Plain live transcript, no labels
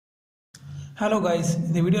Hello guys,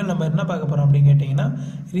 இந்த வீடியோல நம்ம என்ன பார்க்க போறோம் அப்படினு கேட்டிங்கனா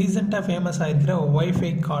ரீசன்ட்டா ஃபேமஸ் ஆயிருக்கிற வைஃபை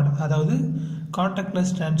கார்டு அதாவது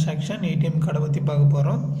கான்டாக்ட்லெஸ் டிரான்சாக்ஷன் ATM கார்டை பத்தி பார்க்க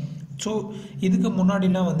போறோம். சோ இதுக்கு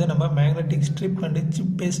முன்னாடிலாம் வந்து நம்ம magnetic strip and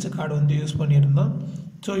chip paste card வந்து யூஸ் பண்ணியிருந்தோம்.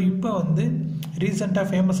 சோ இப்போ வந்து ரீசன்ட்டா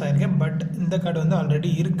ஃபேமஸ் ஆயிருக்கு பட் இந்த கார்டு வந்து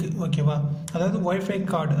ஆல்ரெடி இருக்கு ஓகேவா. அதாவது வைஃபை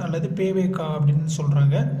கார்டு அல்லது பேவே கார்டு அப்படினு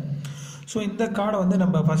சொல்றாங்க. ஸோ இந்த கார்டை வந்து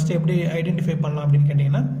நம்ம ஃபஸ்ட்டு எப்படி ஐடென்டிஃபை பண்ணலாம் அப்படின்னு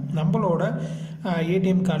கேட்டிங்கன்னா நம்மளோட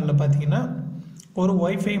ஏடிஎம் கார்டில் பார்த்தீங்கன்னா ஒரு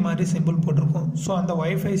ஒய்ஃபை மாதிரி சிம்பிள் போட்டிருக்கும். ஸோ அந்த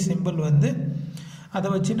ஒய்ஃபை சிம்பிள் வந்து அதை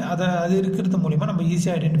வச்சு அது இருக்கிறது மூலிமா நம்ம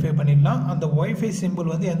ஈஸியாக ஐடென்டிஃபை பண்ணிடலாம். அந்த ஒய்ஃபை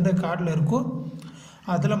சிம்பிள் வந்து எந்த கார்டில் இருக்கோ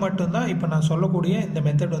அதில் மட்டும்தான் இப்போ நான் சொல்லக்கூடிய இந்த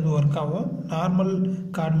மெத்தட் வந்து ஒர்க் ஆகும். நார்மல்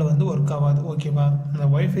கார்டில் வந்து ஒர்க் ஆகாது ஓகேவா. அந்த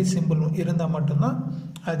ஒய்ஃபை சிம்பிள் இருந்தால் மட்டும்தான்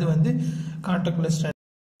அது வந்து கான்டாக்ட்லெஸ்.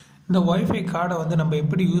 இந்த வைஃபை கார்டை வந்து நம்ம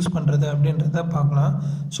எப்படி யூஸ் பண்ணுறது அப்படின்றத பார்க்கலாம்.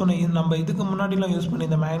 ஸோ நம்ம இதுக்கு முன்னாடிலாம் யூஸ் பண்ணி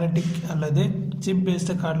இந்த மேக்னெட்டிக் அல்லது சிப்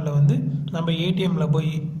பேஸ்டு கார்டில் வந்து நம்ம ஏடிஎம்மில்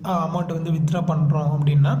போய் அமௌண்ட்டை வந்து வித்ட்ரா பண்ணுறோம்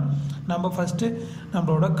அப்படின்னா நம்ம ஃபஸ்ட்டு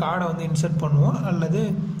நம்மளோட கார்டை வந்து இன்சர்ட் பண்ணுவோம் அல்லது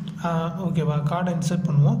ஓகேவா கார்டை இன்சர்ட்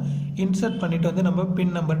பண்ணுவோம். இன்சர்ட் பண்ணிவிட்டு வந்து நம்ம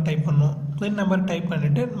பின் நம்பர் டைப் பண்ணுவோம். பின் நம்பர் டைப்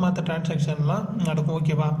பண்ணிவிட்டு மற்ற டிரான்சாக்ஷன்லாம் நடக்கும்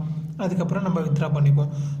ஓகேவா. அதுக்கப்புறம் நம்ம வித்ட்ரா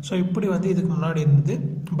பண்ணிப்போம். ஸோ இப்படி வந்து இதுக்கு முன்னாடி இருந்தது.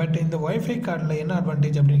 பட் இந்த வைஃபை கார்டில் என்ன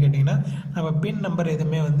அட்வான்டேஜ் அப்படின்னு கேட்டிங்கன்னா நம்ம பின் நம்பர்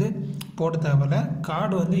எதுவுமே வந்து போட தேவையில்ல,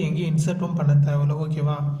 கார்டு வந்து எங்கேயும் இன்சர்ட்டும் பண்ண தேவையில்ல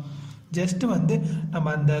ஓகேவா. ஜஸ்ட்டு வந்து நம்ம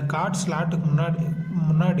அந்த கார்டு ஸ்லாட்டுக்கு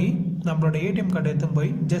முன்னாடி நம்மளோட ஏடிஎம் கார்டு எடுத்து போய்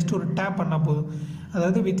ஜஸ்ட் ஒரு டேப் பண்ணால் போதும்.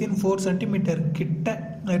 அதாவது வித்தின் 4 சென்டிமீட்டர் கிட்ட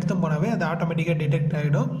எடுத்து போனாவே அது ஆட்டோமேட்டிக்காக டிடெக்ட்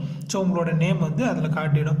ஆகிடும். ஸோ உங்களோட நேம் வந்து அதில்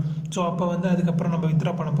காட்டிடும். ஸோ அப்போ வந்து அதுக்கப்புறம் நம்ம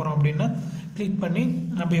வித்ட்ரா பண்ண போகிறோம் அப்படின்னா கிளிக் பண்ணி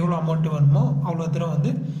நம்ம எவ்வளோ அமௌண்ட்டு வேணுமோ அவ்வளோ தூரம்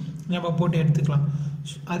வந்து நம்ம போட்டு எடுத்துக்கலாம்.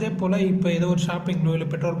 அதே போல் இப்போ ஏதோ ஒரு ஷாப்பிங்லோ இல்லை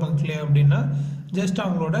பெட்ரோல் பங்க்லையோ அப்படின்னா ஜஸ்ட்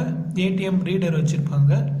அவங்களோட ஏடிஎம் ரீடர்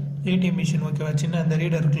வச்சுருப்பாங்க, ஏடிஎம் மிஷின் ஓகேவா. சின்ன அந்த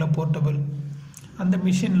ரீடர் இருக்குல்ல போர்ட்டபிள், அந்த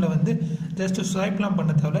மிஷினில் வந்து ஜஸ்ட்டு ஸ்வைப்லாம்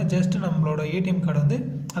பண்ண தேவையில்ல. ஜஸ்ட்டு நம்மளோட ஏடிஎம் கார்டு வந்து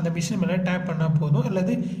அந்த மிஷின் மேலே டேப் பண்ணால் போதும்,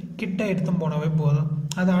 அல்லது கிட்ட எடுத்து போனாவே போதும்.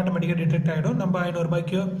 அது ஆட்டோமேட்டிக்காக டிடெக்ட் ஆகிடும். நம்ம 500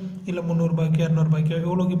 ரூபாய்க்கோ இல்லை 300 ரூபாய்க்கோ 200 ரூபாய்க்கோ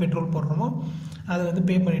எவ்வளோக்கு பெட்ரோல் போடுறோமோ அதை வந்து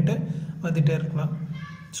பே பண்ணிவிட்டு வந்துகிட்டே இருக்கலாம்.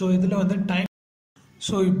 ஸோ இதில் வந்து டைம்.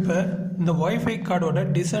 ஸோ இப்போ இந்த வைஃபை கார்டோட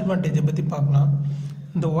டிஸ்அட்வான்டேஜை பற்றி பார்க்கலாம்.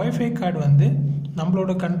 இந்த வைஃபை கார்டு வந்து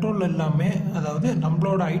நம்மளோட கண்ட்ரோல் எல்லாமே, அதாவது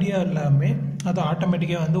நம்மளோட ஐடியா எல்லாமே அது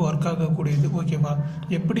ஆட்டோமேட்டிக்காக வந்து ஒர்க் ஆகக்கூடியது ஓகேவா.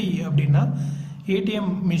 எப்படி அப்படின்னா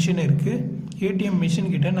ஏடிஎம் மிஷின் இருக்குது, ஏடிஎம்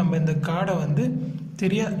மிஷின்கிட்ட நம்ம இந்த கார்டை வந்து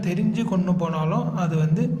தெரிஞ்சு கொண்டு போனாலும் அது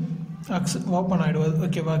வந்து ஓப்பன் ஆகிடும்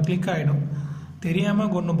ஓகேவா, கிளிக் ஆகிடும்.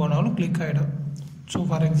 தெரியாமல் கொண்டு போனாலும் கிளிக் ஆகிடும். ஸோ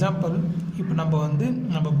ஃபார் எக்ஸாம்பிள் இப்போ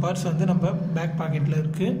நம்ம பர்ஸ் வந்து நம்ம பேக் பாக்கெட்டில்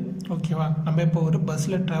இருக்குது ஓகேவா. நம்ம இப்போ ஒரு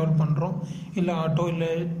பஸ்ஸில் ட்ராவல் பண்ணுறோம், இல்லை ஆட்டோ இல்லை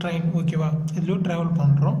ட்ரெயின் ஓகேவா, இதுலேயும் ட்ராவல்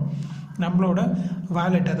பண்ணுறோம். நம்மளோட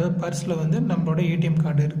வாலெட் அதாவது பர்ஸில் வந்து நம்மளோட ஏடிஎம்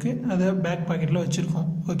கார்டு இருக்குது, அதை பேக் பாக்கெட்டில் வச்சுருக்கோம்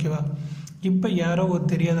ஓகேவா. இப்போ யாரோ ஒரு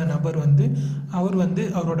தெரியாத நபர் வந்து அவர் வந்து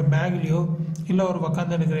அவரோட பேக்லேயோ இல்லை அவர்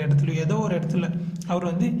உக்காந்து இருக்கிற இடத்துலையோ ஏதோ ஒரு இடத்துல அவர்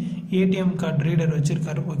வந்து ஏடிஎம் கார்டு ரீடர்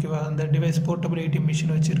வச்சுருக்காரு ஓகேவா. அந்த டிவைஸ் போர்ட்டபிள் ஏடிஎம்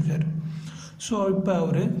மிஷின் வச்சுருக்காரு. ஸோ இப்போ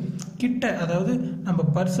அவர் கிட்ட, அதாவது நம்ம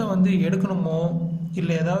பர்ஸை வந்து எடுக்கணுமோ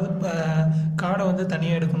இல்லை ஏதாவது கார்டை வந்து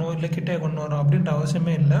தனியாக எடுக்கணும் இல்லை கிட்டே கொண்டு வரோம் அப்படின்ற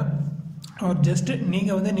அவசியமே இல்லை. அவர் ஜஸ்ட்டு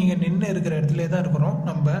நீங்கள் நின்று இருக்கிற இடத்துல தான் இருக்கிறோம்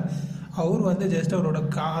அவர் வந்து ஜஸ்ட் அவரோட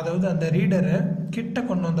அதாவது அந்த ரீடரை கிட்ட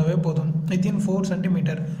கொண்டு வந்தாவே போதும். வித்தின்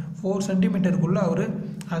 4 சென்டிமீட்டருக்குள்ளே அவர்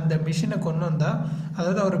அந்த மிஷினை கொண்டு வந்தால்,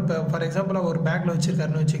 அதாவது அவர் இப்போ ஃபார் எக்ஸாம்பிள் அவர் பேக்கில்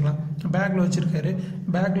வச்சுருக்காருன்னு வச்சுக்கலாம், பேக்கில்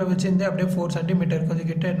வச்சுருந்தே அப்படியே 4 சென்டிமீட்டர்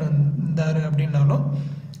கொஞ்சம் கிட்ட வந்தார் அப்படின்னாலும்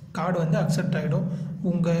கார்டு வந்து அக்செப்ட் ஆகிடும்.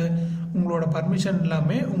 உங்களோட பர்மிஷன்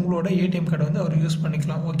இல்லாமல் உங்களோட ஏடிஎம் கார்டை வந்து அவர் யூஸ்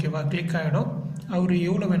பண்ணிக்கலாம் ஓகேவா. கிளிக் ஆகிடும், அவர்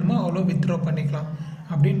எவ்வளோ வேணுமோ அவ்வளோ வித்ட்ரா பண்ணிக்கலாம்.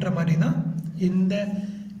 அப்படின்ற மாதிரி தான் இந்த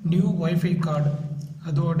நியூ வைஃபை கார்டு.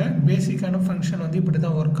 அதோட பேசிக்கான ஃபங்க்ஷன் வந்து இப்படி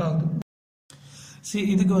தான் ஒர்க் ஆகுது.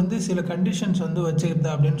 இதுக்கு வந்து சில கண்டிஷன்ஸ் வந்து வச்சுக்கிறது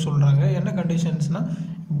அப்படின்னு சொல்கிறாங்க. என்ன கண்டிஷன்ஸ்னால்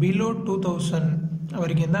பிலோ 2000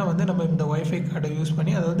 வரைக்கும் தான் வந்து நம்ம இந்த வைஃபை கார்டை யூஸ்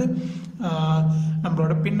பண்ணி, அதாவது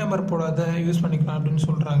நம்மளோட பின் நம்பர் போடாத யூஸ் பண்ணிக்கலாம் அப்படின்னு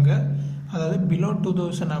சொல்கிறாங்க. அதாவது பிலோ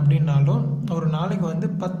 2000 அப்படின்னாலும் ஒரு நாளைக்கு வந்து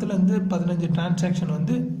 10லேருந்து 15 டிரான்சாக்ஷன்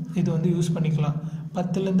வந்து இது வந்து யூஸ் பண்ணிக்கலாம்.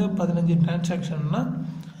 10லேருந்து 15 டிரான்சாக்ஷன்னா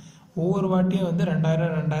ஒவ்வொரு வாட்டியும் வந்து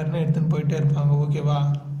 2000 எடுத்துன்னு போயிட்டே இருப்பாங்க ஓகேவா.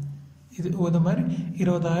 இது மாதிரி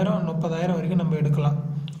 20,000 30,000 வரைக்கும் நம்ம எடுக்கலாம்.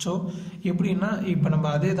 ஸோ எப்படின்னா இப்போ நம்ம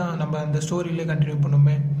அதே தான் நம்ம அந்த ஸ்டோரியிலே கண்டினியூ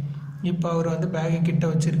பண்ணுமே. இப்போ அவர் வந்து பேக்கை கிட்ட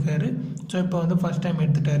வச்சுருக்காரு. ஸோ இப்போ வந்து ஃபஸ்ட் டைம்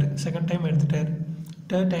எடுத்துட்டார், செகண்ட் டைம் எடுத்துட்டார்,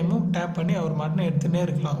 தேர்ட் டைமும் டேப் பண்ணி அவர் மட்டும் எடுத்துகிட்டே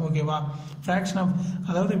இருக்கலாம் ஓகேவா.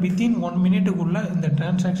 அதாவது வித்தின் 1 மினிட்டுக்குள்ளே இந்த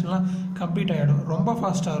டிரான்சாக்ஷன்லாம் கம்ப்ளீட் ஆகிடும். ரொம்ப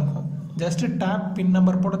ஃபாஸ்ட்டாக இருக்கும். ஜஸ்ட்டு டேப் பின்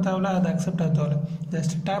நம்பர் போட தேவையில்ல, அது அக்செப்ட் ஆக தேவையில்ல.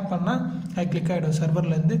 ஜஸ்ட்டு டேப் பண்ணால் அது கிளிக் ஆகிடும்,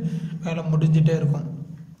 சர்வர்லேருந்து வேலை முடிஞ்சிட்டே இருக்கும்.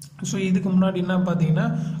 ஸோ இதுக்கு முன்னாடி என்ன பார்த்தீங்கன்னா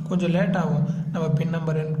கொஞ்சம் லேட் ஆகும். நம்ம பின்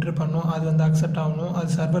நம்பர் என்ட்ரு பண்ணணும், அது வந்து அக்செப்ட் ஆகணும், அது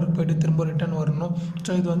சர்வருக்கு போய்ட்டு திரும்ப ரிட்டர்ன் வரணும்.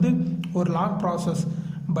 ஸோ இது வந்து ஒரு லாங் ப்ராசஸ்.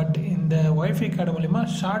 பட் இந்த ஒய்ஃபை கார்டு மூலிமா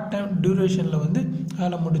ஷார்ட் டைம் டியூரேஷனில் வந்து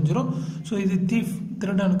வேலை முடிஞ்சிடும். ஸோ இது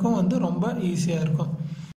திருடனுக்கும் வந்து ரொம்ப ஈஸியாக இருக்கும்.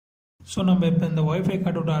 ஸோ நம்ம இப்போ இந்த ஒய்ஃபை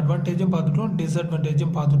கார்டோட அட்வான்டேஜும் பார்த்துட்டோம்,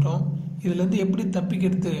 டிஸ்அட்வான்டேஜும் பார்த்துட்டோம். இதுலேருந்து எப்படி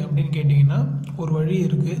தப்பிக்கிறது அப்படின்னு கேட்டிங்கன்னா ஒரு வழி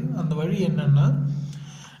இருக்குது. அந்த வழி என்னென்னா,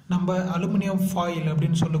 நம்ம அலுமினியம் ஃபாயில்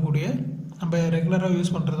அப்படின்னு சொல்லக்கூடிய நம்ம ரெகுலராக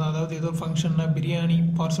யூஸ் பண்ணுறது, அதாவது ஏதோ ஃபங்க்ஷன்னா பிரியாணி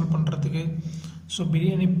பார்சல் பண்ணுறதுக்கு, ஸோ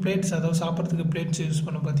பிரியாணி பிளேட்ஸ், அதாவது சாப்பிட்றதுக்கு பிளேட்ஸ் யூஸ்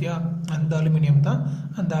பண்ண பார்த்தியா, அந்த அலுமினியம் தான்.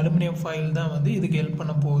 அந்த அலுமினியம் ஃபாயில் தான் வந்து இதுக்கு ஹெல்ப்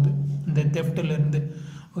பண்ண போகுது இந்த தெஃப்ட்லேருந்து.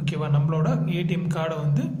 ஓகேவா? நம்மளோட ஏடிஎம் கார்டை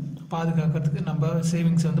வந்து பாதுகாக்கிறதுக்கு, நம்ம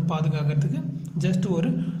சேவிங்ஸ் வந்து பாதுகாக்கிறதுக்கு ஜஸ்ட் ஒரு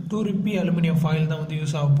 2 ரூபி அலுமினியம் ஃபாயில் தான் வந்து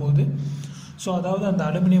யூஸ் ஆக போகுது. ஸோ அதாவது அந்த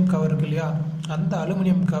அலுமினியம் கவர் இருக்கு இல்லையா, அந்த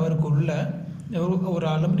அலுமினியம் கவருக்கு உள்ள ஒரு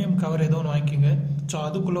அலுமினியம் கவர் ஏதோ ஒன்று வாங்கிக்கோங்க. ஸோ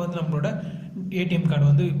அதுக்குள்ளே வந்து நம்மளோட ஏடிஎம் கார்டு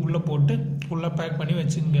வந்து உள்ளே போட்டு உள்ளே பேக் பண்ணி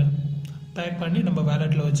வச்சுங்க. பேக் பண்ணி நம்ம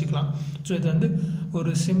வேலெட்டில் வச்சுக்கலாம். ஸோ இது வந்து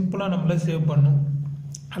ஒரு சிம்பிளாக நம்மளே சேவ் பண்ணும்.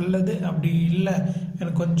 அல்லது அப்படி இல்லை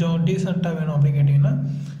எனக்கு கொஞ்சம் டீசெண்டாக வேணும் அப்படின்னு கேட்டிங்கன்னா,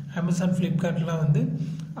 அமேசான் ஃப்ளிப்கார்ட்லாம் வந்து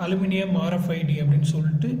அலுமினியம் RFID அப்படின்னு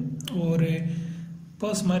சொல்லிட்டு ஒரு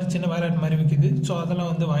பர்ஸ் மாதிரி சின்ன வேலெட் மாதிரி விற்கிது. ஸோ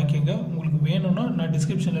அதெல்லாம் வந்து வாங்கிக்கோங்க. உங்களுக்கு வேணும்னா நான்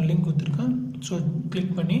டிஸ்கிரிப்ஷனில் லிங்க் கொடுத்துருக்கேன். ஸோ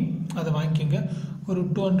கிளிக் பண்ணி அதை வாங்கிக்கோங்க. ஒரு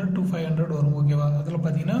 200 to 500 வரும். ஓகேவா? அதில்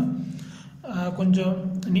பார்த்தீங்கன்னா கொஞ்சம்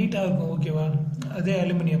நீட்டாக இருக்கும். ஓகேவா? அதே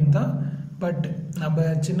அலுமினியம் தான். பட் நம்ம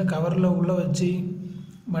சின்ன கவரில் உள்ளே வச்சு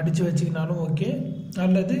மடித்து வச்சுக்கினாலும் ஓகே.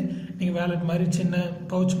 அல்லது நீங்கள் வேலெட் மாதிரி சின்ன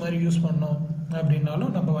பவுச் மாதிரி யூஸ் பண்ணோம்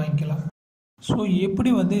அப்படின்னாலும் நம்ம வாங்கிக்கலாம். ஸோ எப்படி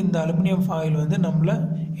வந்து இந்த அலுமினியம் ஃபாயில் வந்து நம்மளை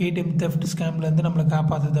ஏடிஎம் தெஃப்ட் ஸ்கேம்லேருந்து நம்மளை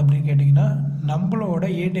காப்பாற்றுது அப்படின்னு கேட்டிங்கன்னா, நம்மளோட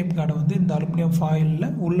ஏடிஎம் கார்டை வந்து இந்த அலுமினியம்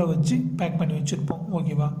ஃபாயிலில் உள்ளே வச்சு பேக் பண்ணி வச்சுருப்போம்.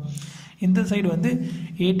 ஓகேவா? இந்த சைடு வந்து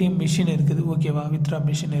ஏடிஎம் மிஷின் இருக்குது. ஓகேவா? வித்ரா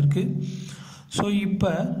மிஷின் இருக்குது. ஸோ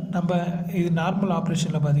இப்போ நம்ம இது நார்மல்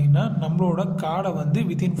ஆப்ரேஷனில் பார்த்தீங்கன்னா நம்மளோட கார்டை வந்து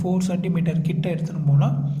வித்தின் 4 சென்டிமீட்டர் கிட்ட எடுத்துன்னு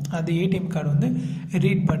போனால் அந்த ஏடிஎம் கார்டு வந்து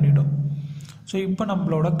ரீட் பண்ணிவிடும். ஸோ இப்போ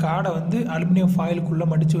நம்மளோட கார்டை வந்து அலுமினியம் ஃபாயிலுக்குள்ளே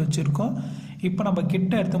மடித்து வச்சுருக்கோம். இப்போ நம்ம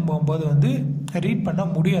கிட்ட எடுத்துன்னு போகும்போது வந்து ரீட் பண்ண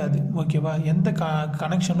முடியாது. ஓகேவா? எந்த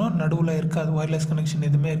கனெக்ஷனும் நடுவில் இருக்காது, ஒயர்லெஸ் கனெக்ஷன்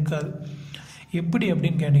எதுவுமே இருக்காது. எப்படி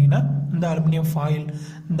அப்படின்னு கேட்டிங்கன்னா, இந்த அலுமினியம்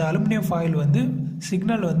ஃபாயில் வந்து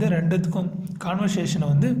சிக்னல் வந்து ரெண்டுத்துக்கும் கான்வர்சேஷனை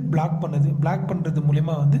வந்து பிளாக் பண்ணுறது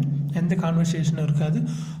மூலிமா வந்து எந்த கான்வர்சேஷனும் இருக்காது.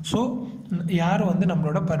 ஸோ யாரும் வந்து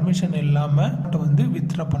நம்மளோட பர்மிஷன் இல்லாமல் வந்து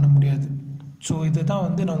வித்ட்ரா பண்ண முடியாது. ஸோ இதை தான்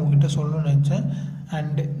வந்து நான் உங்ககிட்ட சொல்லணும்னு நினச்சேன்.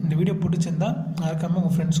 அண்ட் இந்த வீடியோ பிடிச்சிருந்தா மறக்காமல்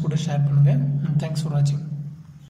உங்கள் ஃப்ரெண்ட்ஸ் கூட ஷேர் பண்ணுங்கள். தேங்க்ஸ் ஃபார் வாட்சிங்.